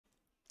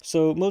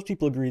So most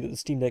people agree that the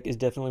Steam Deck is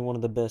definitely one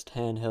of the best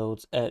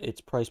handhelds at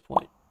its price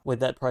point, with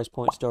that price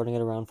point starting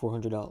at around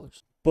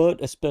 $400.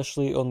 But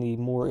especially on the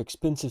more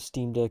expensive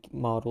Steam Deck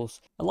models,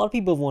 a lot of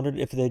people have wondered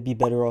if they'd be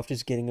better off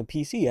just getting a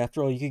PC.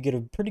 After all, you could get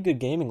a pretty good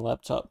gaming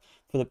laptop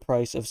for the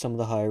price of some of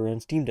the higher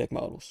end Steam Deck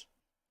models.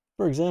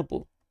 For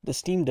example, the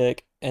Steam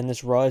Deck and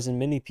this Ryzen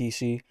Mini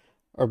PC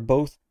are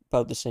both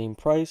about the same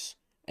price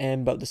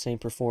and about the same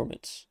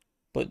performance.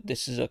 But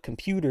this is a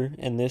computer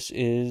and this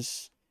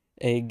is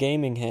a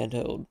gaming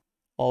handheld.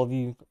 All of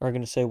you are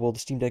going to say, well, the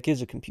Steam Deck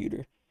is a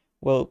computer.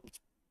 Well,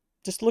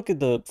 just look at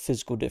the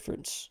physical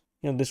difference.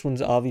 This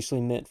one's obviously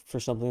meant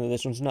for something that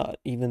this one's not,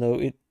 even though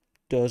it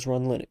does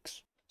run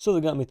Linux. So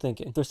that got me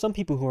thinking. There's some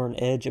people who are on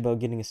edge about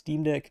getting a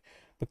Steam Deck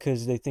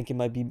because they think it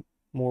might be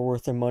more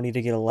worth their money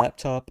to get a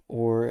laptop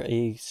or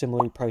a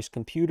similarly priced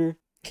computer.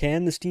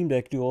 Can the Steam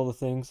Deck do all the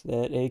things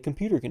that a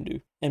computer can do?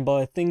 And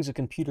by things a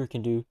computer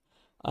can do,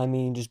 I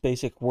mean just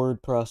basic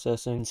word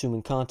processing,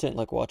 consuming content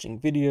like watching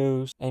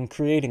videos, and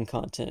creating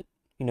content.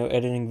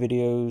 Editing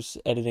videos,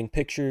 editing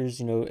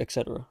pictures,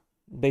 etc.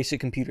 Basic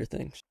computer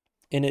things.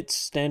 In its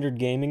standard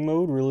gaming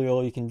mode, really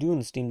all you can do in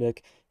the Steam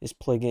Deck is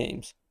play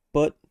games.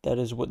 But that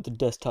is what the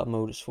desktop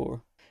mode is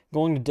for.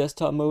 Going to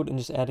desktop mode and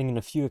just adding in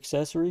a few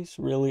accessories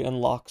really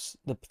unlocks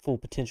the full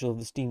potential of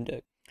the Steam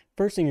Deck.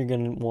 First thing you're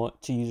going to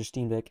want to use your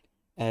Steam Deck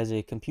as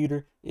a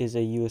computer is a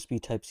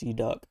USB Type-C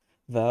dock.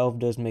 Valve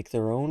does make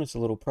their own. It's a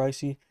little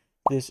pricey.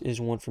 This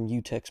is one from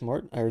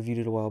UTechSmart. I reviewed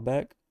it a while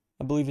back.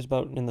 I believe it's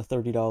about in the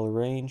 $30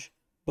 range,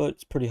 but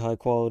it's pretty high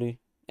quality,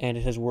 and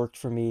it has worked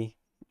for me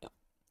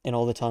in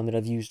all the time that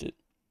I've used it.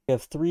 We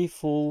have 3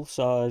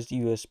 full-sized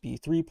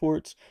USB 3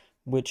 ports,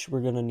 which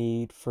we're going to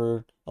need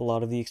for a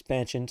lot of the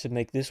expansion to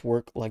make this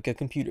work like a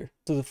computer.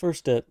 So the first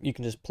step, you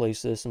can just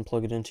place this and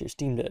plug it into your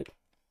Steam Deck.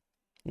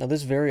 Now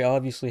this very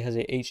obviously has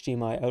a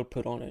HDMI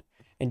output on it,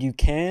 and you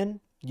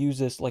can use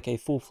this like a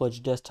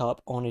full-fledged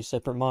desktop on a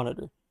separate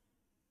monitor.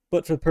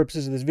 But for the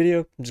purposes of this video,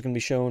 I'm just going to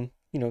be showing,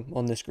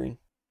 on this screen.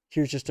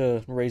 Here's just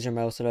a Razer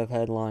mouse that I've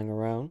had lying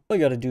around. All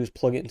you got to do is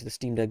plug it into the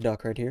Steam Deck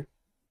dock right here,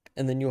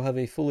 and then you'll have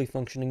a fully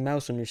functioning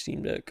mouse on your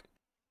Steam Deck.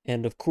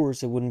 And of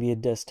course, it wouldn't be a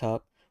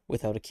desktop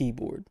without a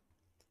keyboard.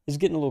 It's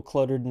getting a little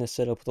cluttered in this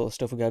setup with all the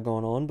stuff we got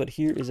going on, but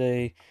here is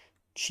a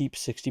cheap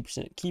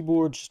 60%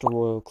 keyboard, just a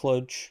Royal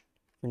Clutch,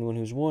 for anyone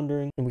who's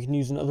wondering. And we can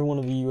use another one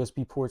of the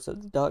USB ports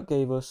that the dock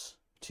gave us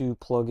to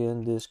plug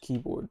in this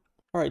keyboard.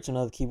 Alright, so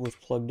now the keyboard's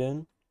plugged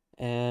in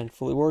and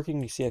fully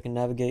working. You see I can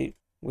navigate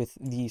with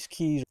these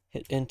keys,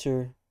 hit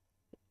enter,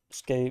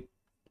 escape,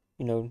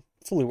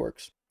 fully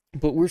works.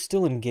 But we're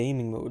still in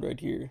gaming mode right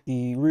here.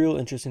 The real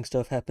interesting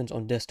stuff happens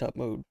on desktop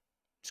mode.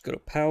 Just go to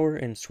power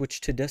and switch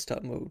to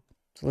desktop mode.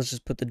 So let's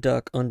just put the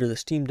dock under the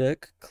Steam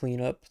Deck,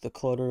 clean up the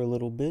clutter a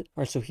little bit.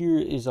 Alright, so here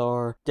is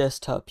our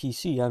desktop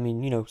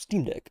PC,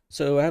 Steam Deck.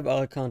 So I have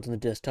icons on the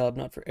desktop,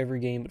 not for every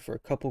game, but for a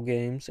couple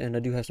games, and I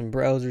do have some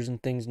browsers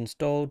and things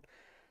installed.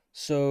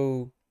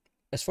 So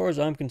as far as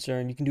I'm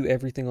concerned, you can do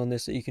everything on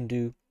this that you can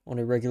do on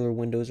a regular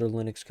Windows or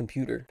Linux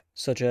computer,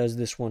 such as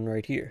this one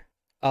right here.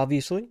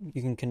 Obviously,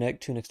 you can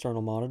connect to an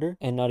external monitor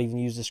and not even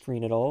use the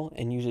screen at all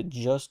and use it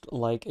just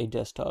like a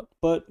desktop.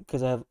 But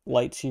because I have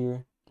lights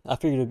here, I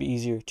figured it would be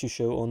easier to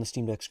show on the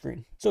Steam Deck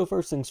screen. So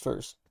first things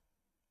first,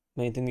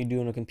 main thing you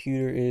do on a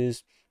computer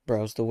is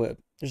browse the web.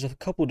 There's a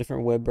couple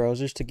different web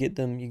browsers. To get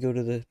them, you go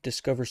to the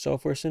Discover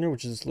Software Center,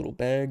 which is this little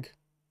bag.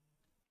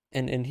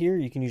 And in here,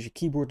 you can use your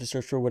keyboard to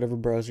search for whatever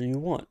browser you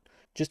want.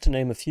 Just to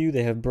name a few,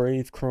 they have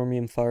Brave,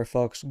 Chromium,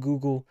 Firefox,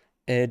 Google,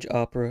 Edge,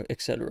 Opera,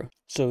 etc.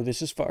 So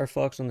this is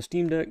Firefox on the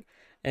Steam Deck,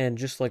 and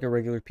just like a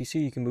regular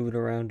PC, you can move it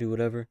around, do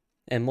whatever.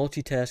 And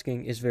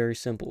multitasking is very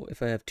simple.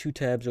 If I have 2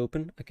 tabs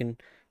open, I can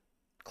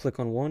click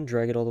on one,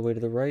 drag it all the way to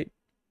the right,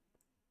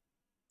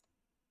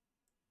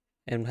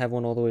 and have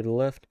one all the way to the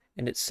left,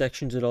 and it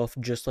sections it off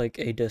just like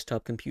a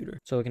desktop computer.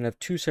 So I can have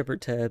 2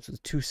 separate tabs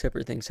with 2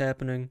 separate things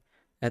happening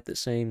at the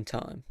same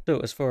time. So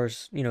as far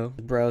as,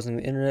 browsing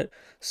the internet,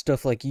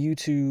 stuff like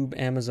YouTube,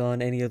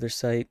 Amazon, any other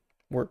site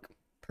work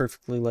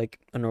perfectly like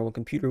a normal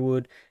computer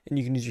would, and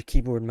you can use your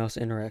keyboard and mouse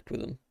to interact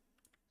with them.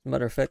 As a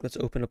matter of fact, let's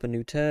open up a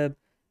new tab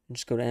and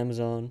just go to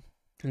Amazon,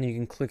 and you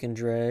can click and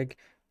drag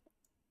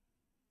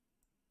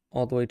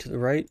all the way to the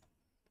right,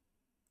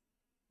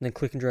 and then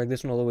click and drag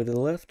this one all the way to the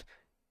left,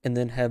 and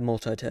then have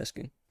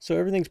multitasking. So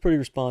everything's pretty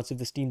responsive.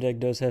 The Steam Deck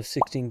does have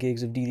 16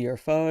 gigs of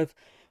DDR5,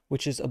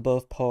 which is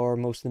above par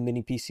most of the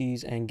mini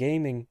PCs and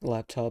gaming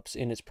laptops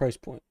in its price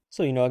point.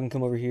 So, I can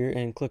come over here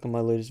and click on my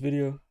latest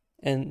video,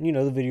 and,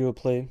 the video will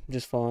play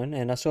just fine.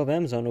 And I still have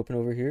Amazon open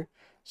over here.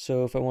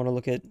 So if I want to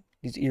look at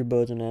these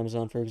earbuds on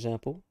Amazon, for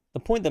example. The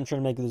point that I'm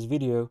trying to make with this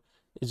video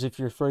is if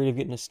you're afraid of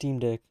getting a Steam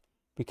Deck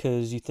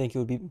because you think it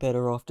would be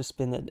better off to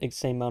spend that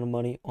same amount of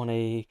money on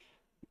a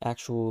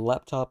actual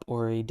laptop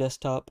or a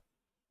desktop,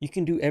 you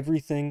can do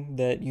everything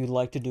that you'd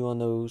like to do on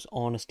those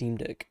on a Steam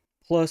Deck.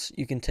 Plus,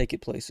 you can take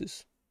it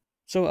places.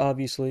 So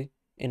obviously,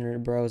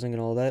 internet browsing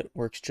and all that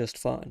works just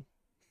fine.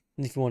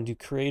 And if you want to do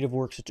creative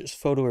work such as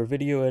photo or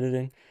video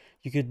editing,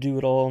 you could do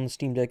it all on the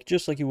Steam Deck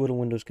just like you would a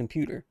Windows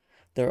computer.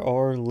 There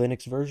are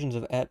Linux versions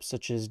of apps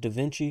such as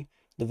DaVinci,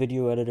 the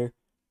video editor,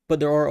 but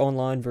there are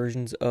online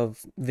versions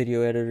of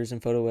video editors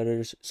and photo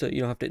editors, so you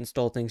don't have to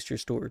install things to your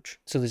storage.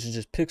 So this is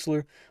just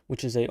Pixlr,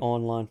 which is an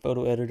online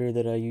photo editor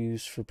that I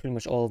use for pretty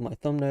much all of my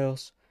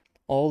thumbnails.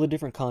 All the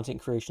different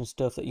content creation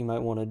stuff that you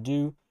might want to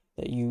do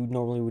that you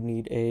normally would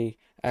need a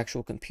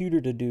actual computer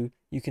to do,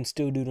 you can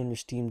still do it on your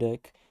Steam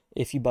Deck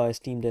if you buy a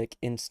Steam Deck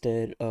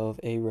instead of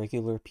a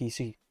regular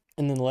PC.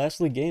 And then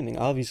lastly, gaming.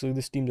 Obviously,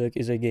 the Steam Deck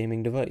is a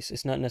gaming device.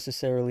 It's not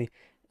necessarily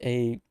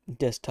a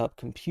desktop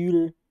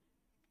computer.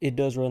 It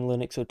does run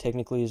Linux, so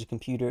technically as a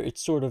computer,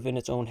 it's sort of in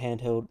its own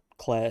handheld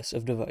class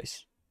of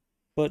device.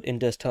 But in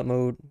desktop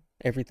mode,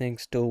 everything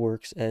still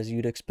works as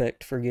you'd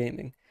expect for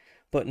gaming.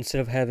 But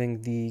instead of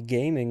having the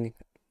gaming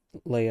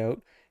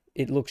layout,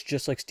 it looks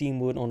just like Steam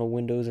would on a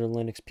Windows or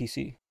Linux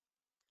PC.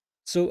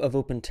 So I've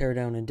opened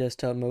Teardown in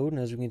desktop mode,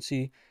 and as we can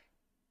see,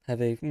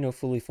 have a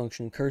fully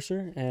functioning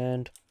cursor,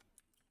 and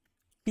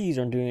keys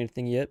aren't doing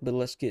anything yet, but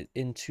let's get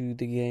into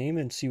the game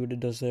and see what it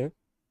does there.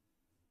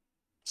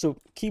 So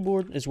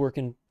keyboard is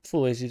working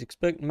fully as you'd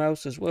expect,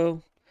 mouse as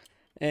well.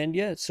 And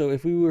yeah, so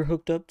if we were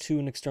hooked up to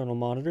an external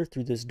monitor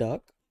through this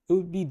dock, it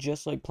would be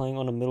just like playing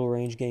on a middle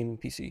range gaming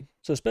PC.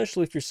 So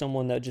especially if you're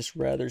someone that just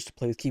rathers to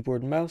play with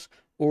keyboard and mouse,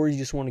 or you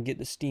just want to get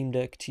the Steam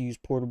Deck to use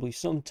portably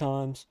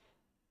sometimes,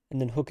 and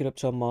then hook it up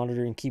to a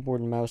monitor and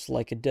keyboard and mouse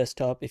like a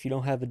desktop. If you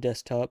don't have a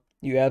desktop,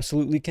 you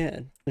absolutely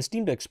can. The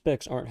Steam Deck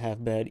specs aren't half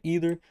bad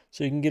either,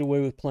 so you can get away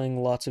with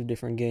playing lots of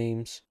different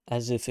games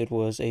as if it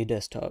was a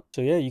desktop.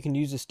 So yeah, you can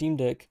use the Steam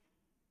Deck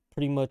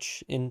pretty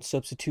much in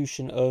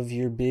substitution of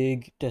your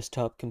big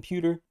desktop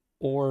computer,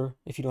 or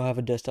if you don't have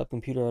a desktop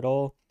computer at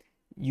all,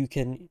 you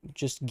can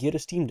just get a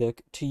Steam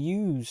Deck to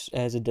use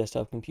as a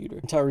desktop computer.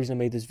 The entire reason I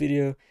made this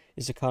video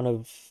is to kind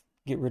of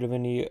get rid of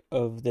any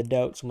of the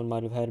doubt someone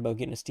might have had about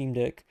getting a Steam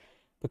Deck,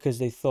 because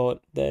they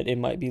thought that it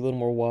might be a little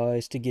more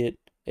wise to get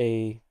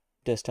a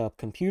desktop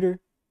computer.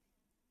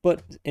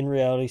 But in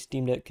reality,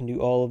 Steam Deck can do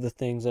all of the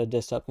things a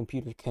desktop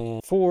computer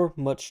can for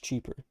much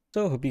cheaper.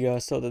 So I hope you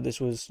guys thought that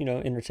this was,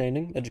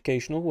 entertaining,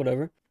 educational,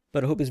 whatever.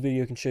 But I hope this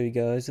video can show you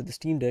guys that the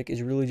Steam Deck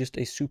is really just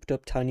a souped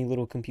up tiny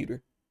little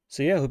computer.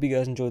 So yeah, I hope you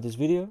guys enjoyed this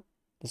video.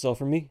 That's all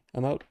from me.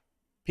 I'm out.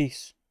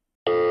 Peace.